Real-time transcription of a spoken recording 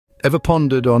Ever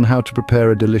pondered on how to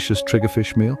prepare a delicious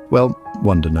triggerfish meal? Well,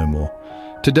 wonder no more.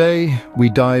 Today, we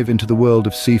dive into the world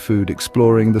of seafood,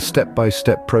 exploring the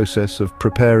step-by-step process of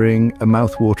preparing a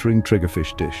mouth-watering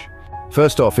triggerfish dish.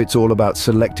 First off, it's all about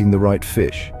selecting the right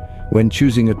fish. When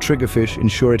choosing a triggerfish,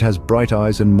 ensure it has bright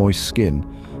eyes and moist skin.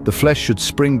 The flesh should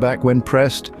spring back when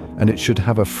pressed, and it should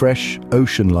have a fresh,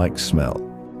 ocean-like smell.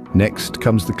 Next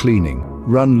comes the cleaning.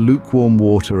 Run lukewarm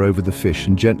water over the fish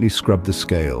and gently scrub the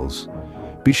scales.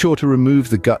 Be sure to remove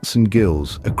the guts and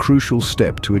gills, a crucial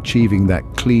step to achieving that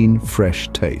clean, fresh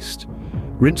taste.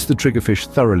 Rinse the triggerfish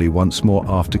thoroughly once more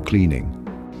after cleaning.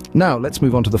 Now let's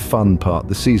move on to the fun part,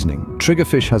 the seasoning.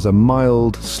 Triggerfish has a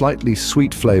mild, slightly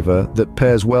sweet flavor that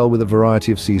pairs well with a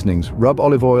variety of seasonings. Rub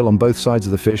olive oil on both sides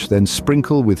of the fish, then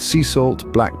sprinkle with sea salt,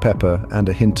 black pepper, and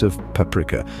a hint of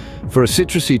paprika. For a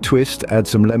citrusy twist, add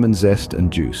some lemon zest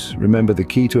and juice. Remember, the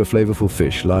key to a flavorful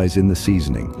fish lies in the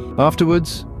seasoning.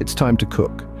 Afterwards, it's time to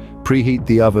cook. Preheat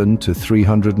the oven to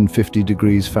 350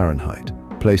 degrees Fahrenheit.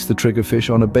 Place the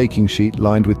triggerfish on a baking sheet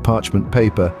lined with parchment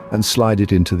paper and slide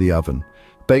it into the oven.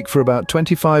 Bake for about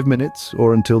 25 minutes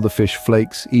or until the fish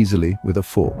flakes easily with a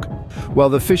fork. While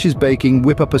the fish is baking,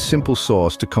 whip up a simple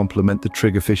sauce to complement the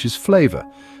triggerfish's flavor.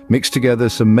 Mix together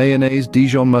some mayonnaise,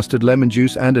 Dijon mustard, lemon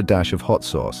juice, and a dash of hot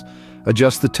sauce.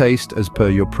 Adjust the taste as per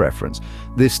your preference.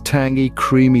 This tangy,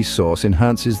 creamy sauce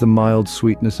enhances the mild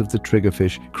sweetness of the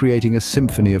triggerfish, creating a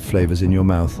symphony of flavors in your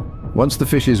mouth. Once the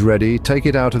fish is ready, take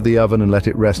it out of the oven and let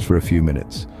it rest for a few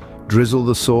minutes. Drizzle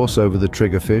the sauce over the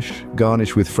triggerfish,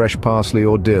 garnish with fresh parsley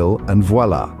or dill, and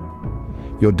voila!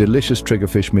 Your delicious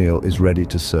triggerfish meal is ready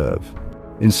to serve.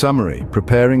 In summary,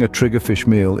 preparing a triggerfish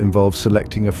meal involves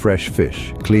selecting a fresh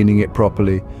fish, cleaning it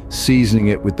properly, seasoning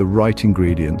it with the right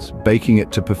ingredients, baking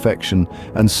it to perfection,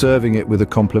 and serving it with a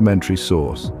complimentary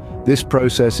sauce. This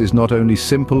process is not only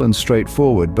simple and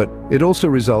straightforward, but it also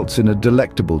results in a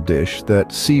delectable dish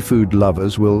that seafood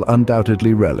lovers will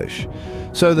undoubtedly relish.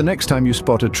 So the next time you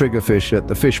spot a triggerfish at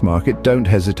the fish market, don't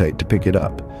hesitate to pick it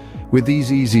up. With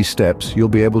these easy steps, you'll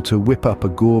be able to whip up a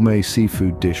gourmet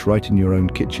seafood dish right in your own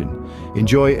kitchen.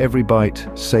 Enjoy every bite,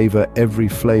 savor every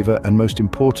flavor, and most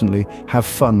importantly, have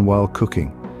fun while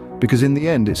cooking. Because in the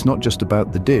end, it's not just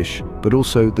about the dish, but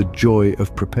also the joy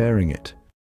of preparing it.